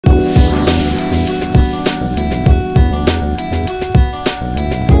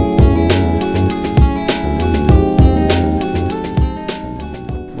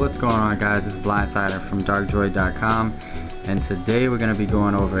Blindsider from darkdroid.com, and today we're going to be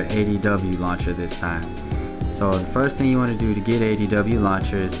going over ADW Launcher this time. So the first thing you want to do to get ADW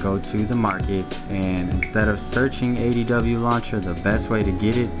Launcher is go to the market, and instead of searching ADW Launcher, the best way to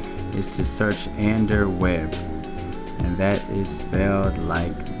get it is to search ADW, and that is spelled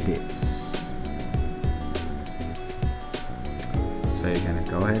like this. So you're going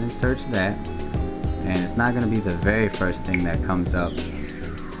to go ahead and search that, and it's not going to be the very first thing that comes up,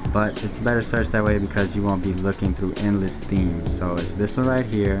 but it's better search that way because you won't be looking through endless themes. So it's this one right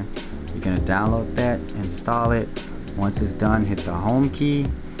here. You're going to download that, install it. Once it's done, hit the home key,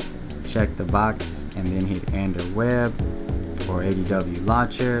 check the box, and then hit ADW or ADW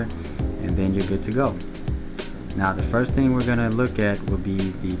Launcher, and then you're good to go. Now the first thing we're going to look at will be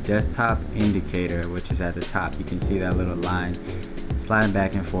the desktop indicator, which is at the top. You can see that little line sliding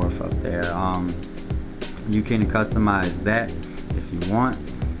back and forth up there. You can customize that if you want.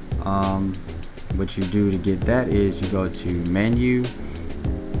 What you do to get that is you go to menu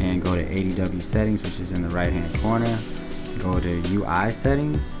and go to ADW settings, which is in the right hand corner. Go to UI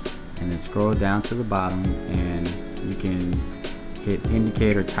settings and then scroll down to the bottom, and you can hit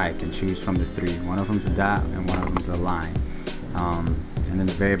indicator type and choose from the three. One of them's a dot and one of them's a line. And then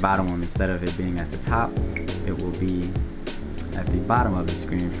the very bottom one, instead of it being at the top, it will be at the bottom of the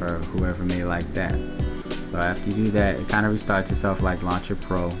screen for whoever may like that. So after you do that, it kind of restarts itself like Launcher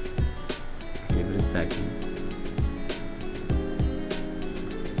Pro. Give it a second.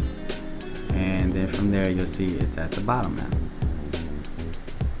 And then from there you'll see it's at the bottom now.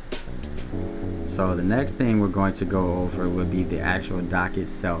 So the next thing we're going to go over will be the actual dock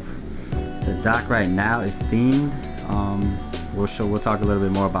itself. The dock right now is themed. We'll talk a little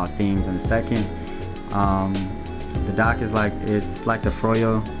bit more about themes in a second. The dock is it's like the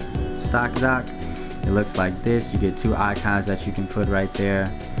Froyo stock dock. It looks like this. You get two icons that you can put right there,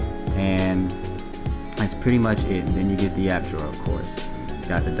 and that's pretty much it. And then you get the app drawer, of course. It's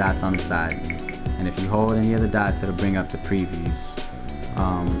got the dots on the side, and if you hold any of the dots, it'll bring up the previews.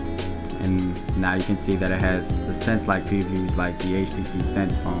 And now you can see that it has the Sense-like previews like the HTC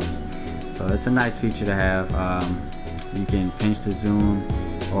Sense phones. So it's a nice feature to have. You can pinch to zoom,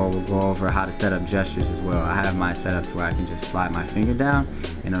 or we'll go over how to set up gestures as well. I have mine set up to where I can just slide my finger down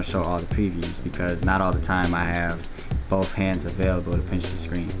and it'll show all the previews, because not all the time I have both hands available to pinch the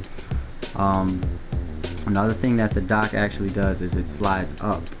screen. Another thing that the dock actually does is it slides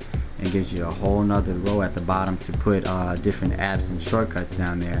up and gives you a whole nother row at the bottom to put different apps and shortcuts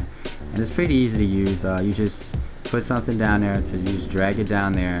down there. And it's pretty easy to use. You just put something down there to just drag it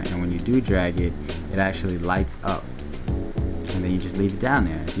down there, and when you do drag it, it actually lights up. And then you just leave it down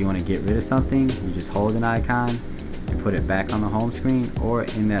there. If you want to get rid of something, you just hold an icon and put it back on the home screen or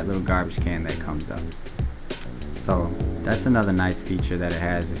in that little garbage can that comes up. So that's another nice feature that it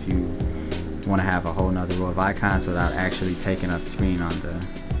has if you want to have a whole nother row of icons without actually taking up space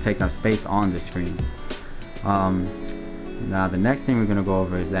on the screen. Now the next thing we're going to go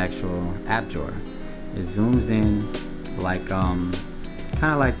over is the actual app drawer. It zooms in like kind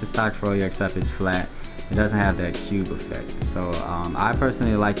of like the stock Froyo, except it's flat. It doesn't have that cube effect. So I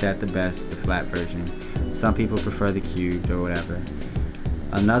personally like that the best, the flat version. Some people prefer the cubed or whatever.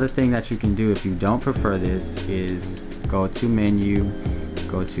 Another thing that you can do if you don't prefer this is go to menu,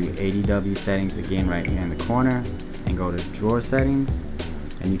 go to ADW settings again right here in the corner, and go to drawer settings,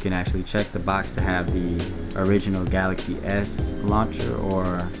 and you can actually check the box to have the original Galaxy S launcher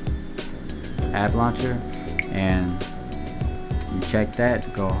or app launcher, and you check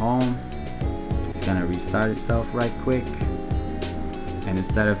that, go home. It's gonna restart itself right quick, and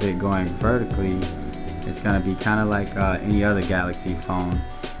instead of it going vertically, it's gonna be kind of like any other Galaxy phone,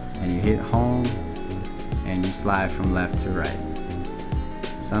 and you hit home and you slide from left to right.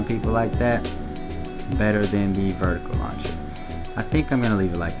 Some people like that better than the vertical launcher. I think I'm gonna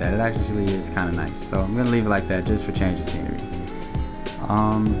leave it like that. It actually is kind of nice, so I'm gonna leave it like that just for change of scenery.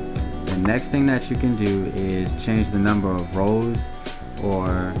 The next thing that you can do is change the number of rows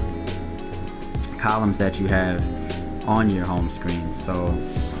or columns that you have on your home screen. So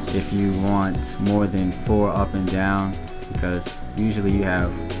if you want more than 4 up and down, because usually you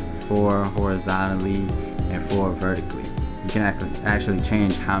have 4 horizontally and 4 vertically, you can actually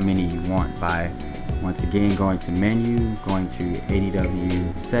change how many you want by, once again, going to menu, going to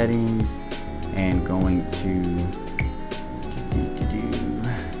ADW settings, and going to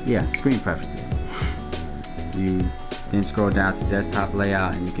screen preferences. You then scroll down to desktop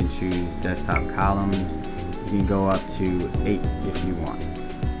layout, and you can choose desktop columns. You can go up to 8 if you want,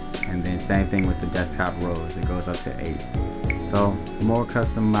 and then same thing with the desktop rows, it goes up to 8. So more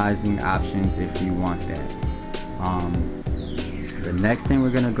customizing options if you want that. The next thing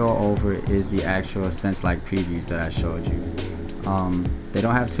we're gonna go over is the actual Sense-like previews that I showed you. They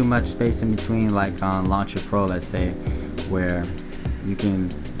don't have too much space in between, like on Launcher Pro, let's say, where you can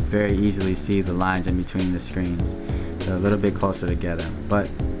very easily see the lines in between the screens. They're a little bit closer together, but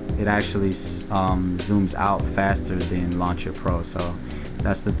it actually zooms out faster than Launcher Pro, so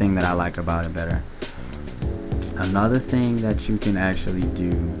that's the thing that I like about it better. Another thing that you can actually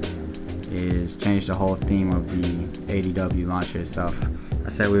do is change the whole theme of the ADW Launcher itself.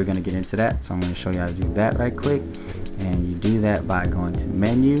 I said we were going to get into that, so I'm going to show you how to do that right quick. And you do that by going to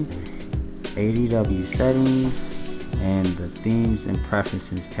Menu, ADW Settings, and the Themes and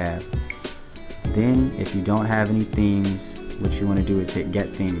Preferences tab. Then if you don't have any themes, what you want to do is hit Get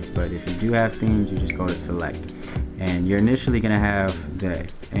Themes, but if you do have themes, you just go to Select. And you're initially going to have the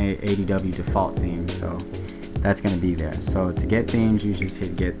ADW default theme, so that's going to be there. So to get themes, you just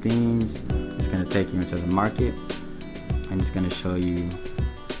hit Get Themes. It's going to take you into the market, and it's going to show you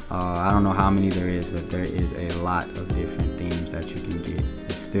I don't know how many there is, but there is a lot of different themes that you can get.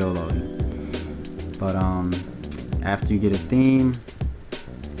 It's still loading. But after you get a theme,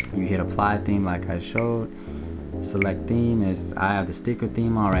 you hit Apply Theme like I showed. Select theme. I have the sticker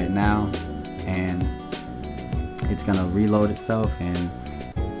theme on right now, and it's gonna reload itself, and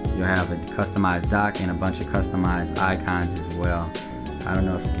you'll have a customized dock and a bunch of customized icons as well. I don't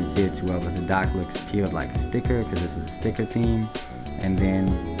know if you can see it too well, but the dock looks peeled like a sticker because this is a sticker theme. And then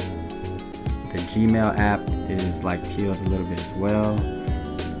the Gmail app is like peeled a little bit as well.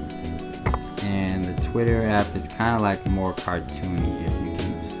 And the Twitter app is kind of like more cartoony, if you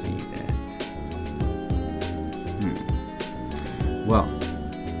can see that. Well,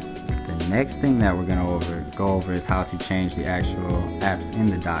 the next thing that we're gonna go over is how to change the actual apps in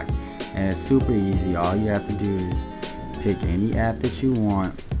the dock. And it's super easy. All you have to do is pick any app that you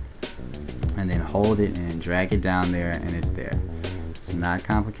want and then hold it and drag it down there, and it's there. It's not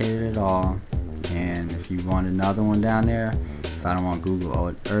complicated at all. And if you want another one down there, if I don't want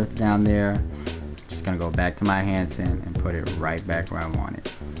Google Earth down there, I'm just gonna go back to my Hansen and put it right back where I want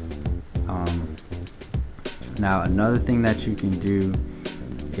it. Now another thing that you can do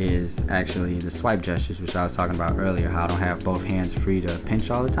is actually the swipe gestures, which I was talking about earlier, how I don't have both hands free to pinch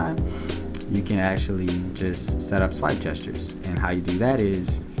all the time. You can actually just set up swipe gestures, and how you do that is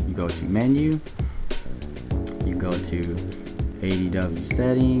you go to Menu, you go to ADW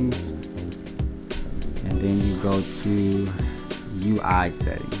Settings, and then you go to UI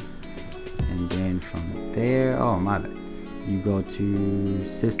Settings, and then from there, oh my bad, you go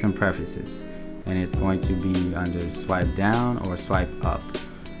to System Preferences, and it's going to be under swipe down or swipe up.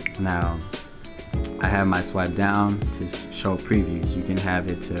 Now I have my swipe down to show previews. You can have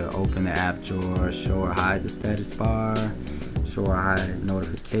it to open the app drawer, show or hide the status bar, show or hide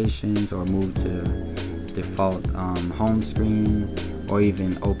notifications, or move to default home screen, or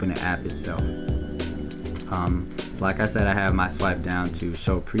even open the app itself. So like I said, I have my swipe down to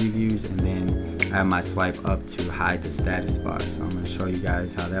show previews, and then I have my swipe up to hide the status bar. So I'm going to show you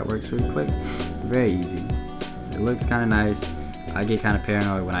guys how that works really quick. Very easy. It looks kind of nice. I get kind of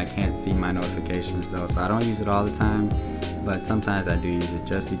paranoid when I can't see my notifications though, so I don't use it all the time, but sometimes I do use it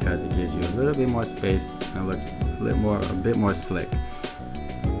just because it gives you a little bit more space and looks a bit more slick.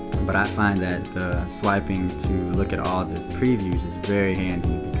 But I find that the swiping to look at all the previews is very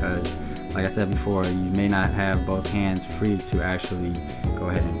handy because, like I said before, you may not have both hands free to actually go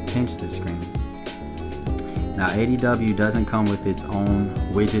ahead and pinch the screen. Now ADW doesn't come with its own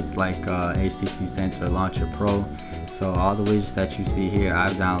widgets like HTC Sense or Launcher Pro. So all the widgets that you see here,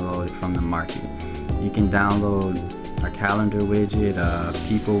 I've downloaded from the market. You can download a calendar widget, a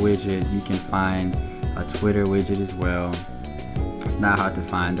people widget. You can find a Twitter widget as well. It's not hard to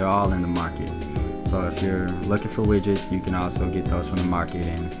find. They're all in the market. So if you're looking for widgets, you can also get those from the market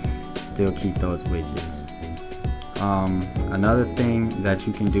and still keep those widgets. Another thing that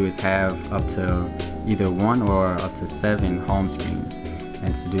you can do is have up to either 1 or up to 7 home screens.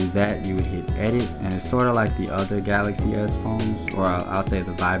 And to do that, you would hit Edit, and it's sort of like the other Galaxy S phones, or I'll say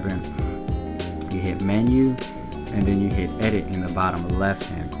the Vibrant. You hit Menu, and then you hit Edit in the bottom left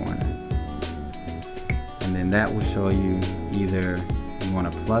hand corner. And then that will show you either you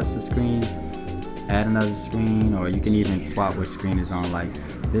want to plus the screen, add another screen, or you can even swap which screen is on. Like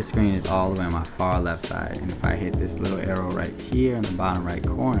this screen is all the way on my far left side, and if I hit this little arrow right here in the bottom right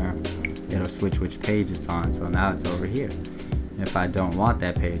corner, it'll switch which page it's on. So now it's over here. If I don't want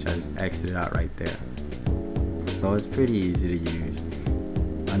that page, I just exit it out right there. So it's pretty easy to use.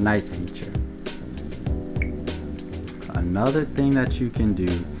 A nice feature. Another thing that you can do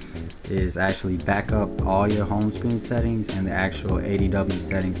is actually back up all your home screen settings and the actual ADW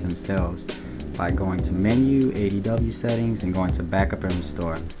settings themselves. by going to menu, ADW settings, and going to backup and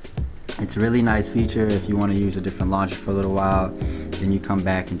restore. It's a really nice feature if you want to use a different launcher for a little while, then you come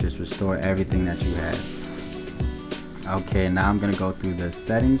back and just restore everything that you had. Okay, now I'm going to go through the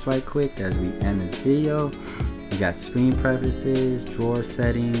settings right quick as we end this video. You got screen preferences, drawer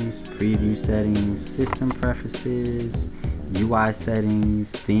settings, preview settings, system preferences, UI settings,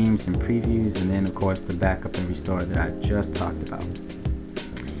 themes and previews, and then of course the backup and restore that I just talked about.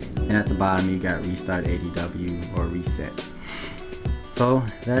 And at the bottom you got restart ADW or reset. So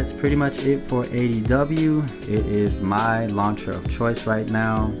that's pretty much it for ADW. It is my launcher of choice right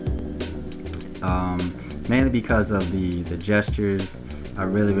now, mainly because of the gestures. I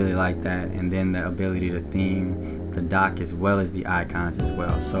really like that, and then the ability to theme the dock as well as the icons as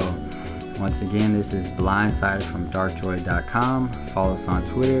well. So once again, this is Blindsided from darkdroid.com. Follow us on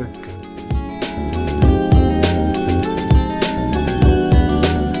Twitter.